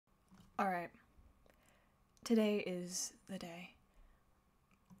Alright. Today is the day.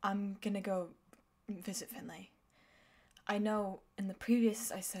 I'm gonna go visit Finley. I know in the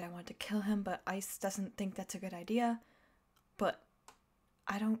previous I said I wanted to kill him, but Ice doesn't think that's a good idea. But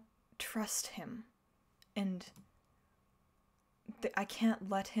I don't trust him. And I can't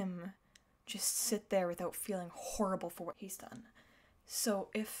let him just sit there without feeling horrible for what he's done. So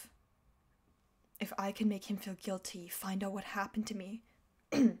if I can make him feel guilty, find out what happened to me,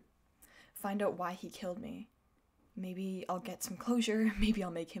 find out why he killed me, maybe I'll get some closure, maybe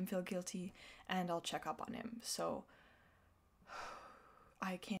I'll make him feel guilty, and I'll check up on him. So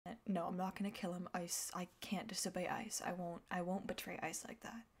no, I'm not gonna kill him. Ice, I can't disobey Ice. I won't betray Ice like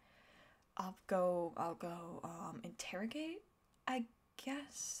that. I'll go, interrogate, I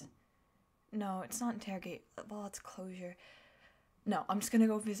guess? No, it's not interrogate. Well, it's closure. No, I'm just gonna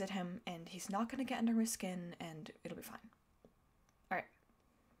go visit him, and he's not gonna get under my skin, and it'll be fine. Alright.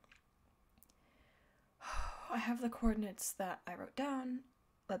 I have the coordinates that I wrote down.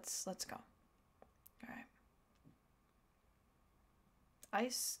 Let's go. Alright.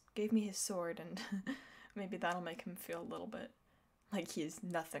 Ice gave me his sword, and maybe that'll make him feel a little bit like he has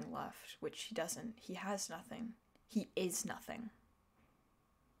nothing left, which he doesn't. He has nothing. He is nothing.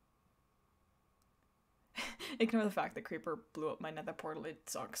 Ignore the fact that Creeper blew up my nether portal. It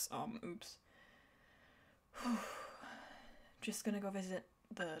sucks. Oops. Just gonna go visit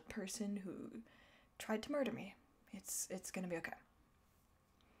the person who tried to murder me. It's gonna be okay.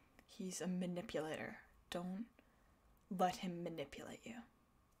 He's a manipulator. Don't let him manipulate you.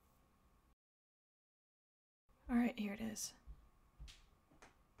 Alright, here it is.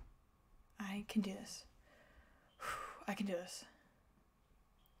 I can do this. I can do this.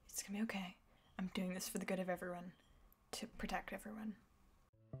 It's gonna be okay. I'm doing this for the good of everyone, to protect everyone.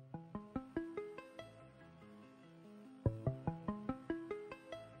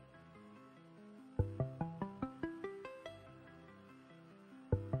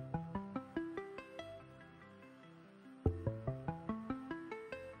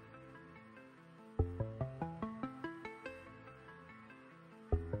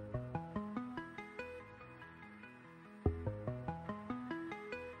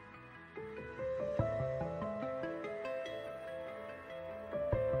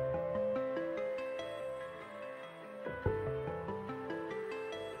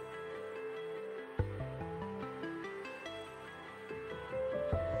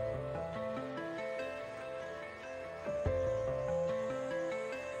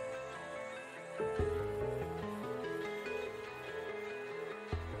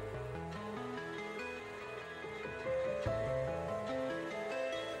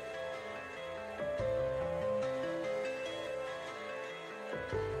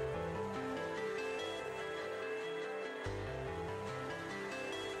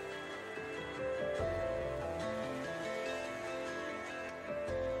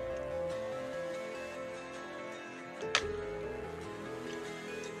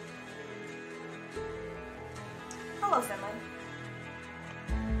 Hello, Finley.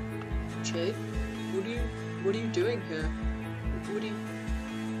 Jade, what are you doing here?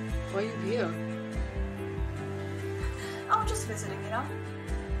 Why are you here? Oh, I'm just visiting, you know?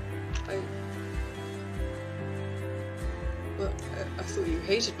 I thought you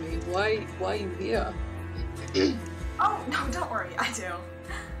hated me. Why are you here? Oh, no, don't worry, I do.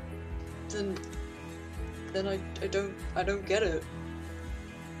 Then I don't get it.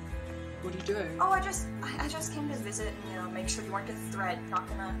 What are you doing? Oh, I just came to visit and, you know, make sure you weren't a threat, not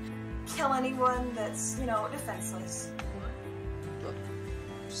gonna kill anyone that's, you know, defenseless. But,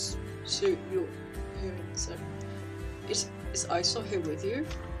 so you're here in the Is Ice not here with you?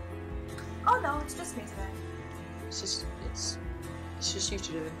 Oh no, it's just me today. It's just you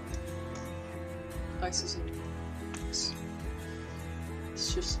today. Ice isn't. It's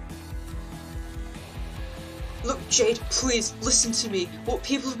just. Look, Jade, please, listen to me. What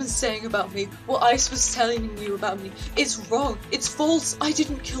people have been saying about me, what Ice was telling you about me, it's wrong, it's false. I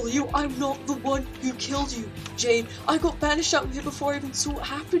didn't kill you, I'm not the one who killed you. Jade, I got banished out of here before I even saw what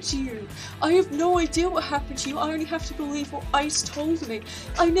happened to you. I have no idea what happened to you, I only have to believe what Ice told me.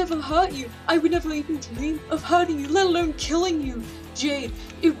 I never hurt you, I would never even dream of hurting you, let alone killing you. Jade,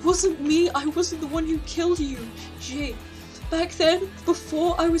 it wasn't me, I wasn't the one who killed you. Jade. Back then,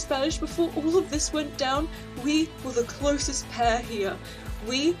 before I was banished, before all of this went down, we were the closest pair here.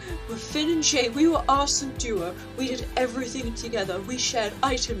 We were Finn and Jade, we were awesome duo. We did everything together, we shared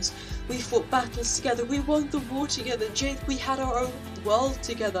items, we fought battles together, we won the war together, Jade, we had our own world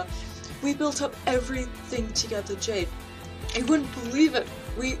together. We built up everything together, Jade. I wouldn't believe it.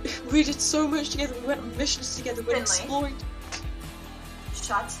 We did so much together, we went on missions together, we went exploring.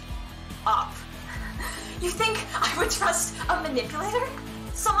 Shut up. You think I would trust a manipulator?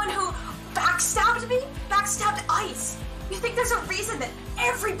 Someone who backstabbed me? Backstabbed Ice? You think there's a reason that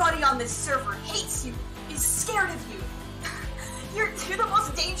everybody on this server hates you, is scared of you? You're the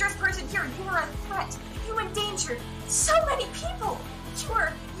most dangerous person here. You are a threat. You endangered so many people.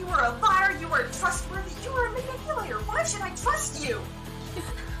 You were a liar. You were trustworthy. You were a manipulator. Why should I trust you?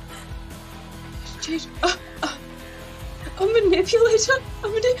 Jade, a manipulator?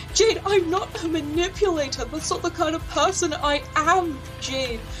 Jade, I'm not a manipulator. That's not the kind of person I am,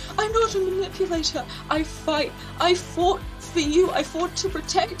 Jade. I'm not a manipulator. I fight. I fought for you. I fought to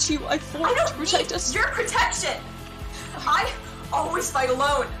protect you. I fought to protect us. Your protection. I always fight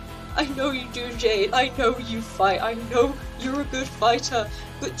alone. I know you do, Jade. I know you fight. I know you're a good fighter.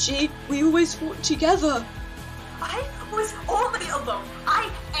 But Jade, we always fought together. I was only alone. I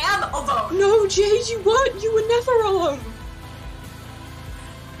am alone. No, Jade, you weren't. You were never alone.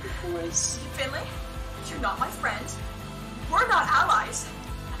 Always. Finley, you're not my friend. We're not allies.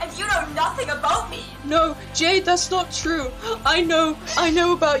 And you know nothing about me. No, Jade, that's not true. I know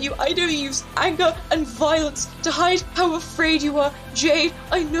about you. I know you use anger and violence to hide how afraid you are. Jade,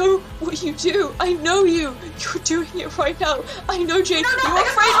 I know what you do. I know you. You're doing it right now. I know, Jade. You're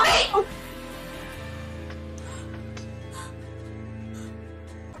afraid.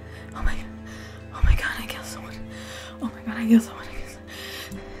 Oh my god, I killed someone. Oh my god, I killed someone. I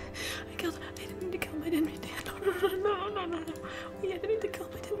didn't mean to kill him. I didn't mean to. No. I didn't mean to kill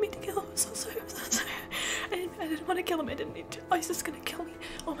him. I didn't mean to kill him. I'm so sorry. I didn't want to kill him. I didn't mean to. Ice is gonna kill me.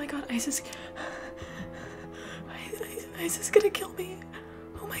 Oh my god, Ice is gonna kill me.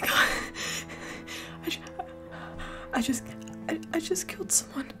 Oh my god. I just killed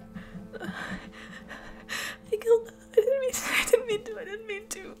someone. I didn't mean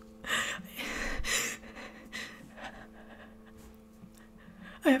to.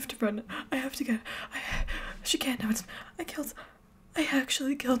 I have to run. I have to get. She can't know it's. I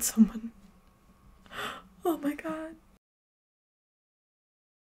actually killed someone. Oh my god.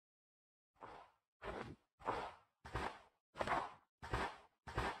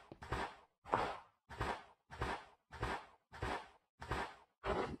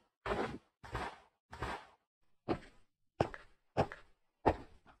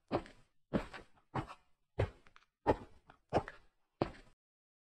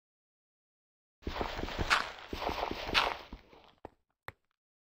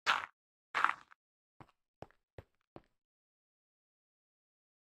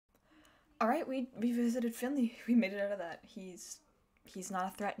 Alright, we visited Finley. We made it out of that. He's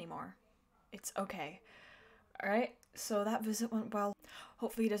not a threat anymore. It's okay. Alright, so that visit went well.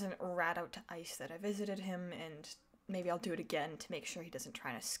 Hopefully he doesn't rat out to Ice that I visited him, and maybe I'll do it again to make sure he doesn't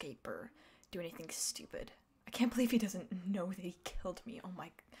try and escape or do anything stupid. I can't believe he doesn't know that he killed me. Oh my,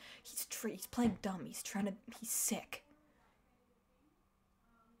 he's playing dumb. He's sick.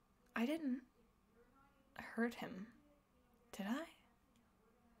 I didn't hurt him, did I?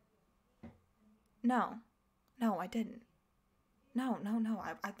 No, I didn't. No.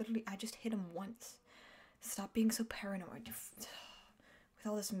 I just hit him once. Stop being so paranoid. With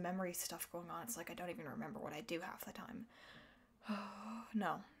all this memory stuff going on, it's like I don't even remember what I do half the time.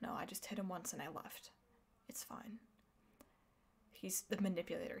 No, I just hit him once and I left. It's fine. He's the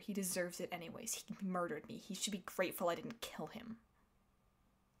manipulator. He deserves it anyways. He murdered me. He should be grateful I didn't kill him.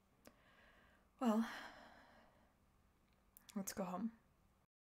 Well, let's go home.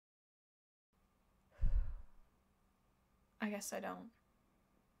 I guess I don't.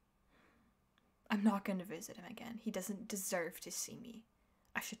 I'm not going to visit him again. He doesn't deserve to see me.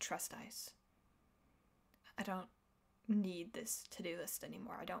 I should trust Ice. I don't need this to-do list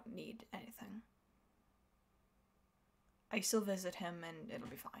anymore. I don't need anything. Ice will visit him and it'll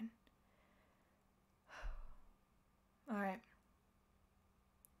be fine. Alright.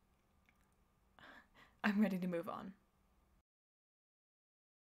 I'm ready to move on.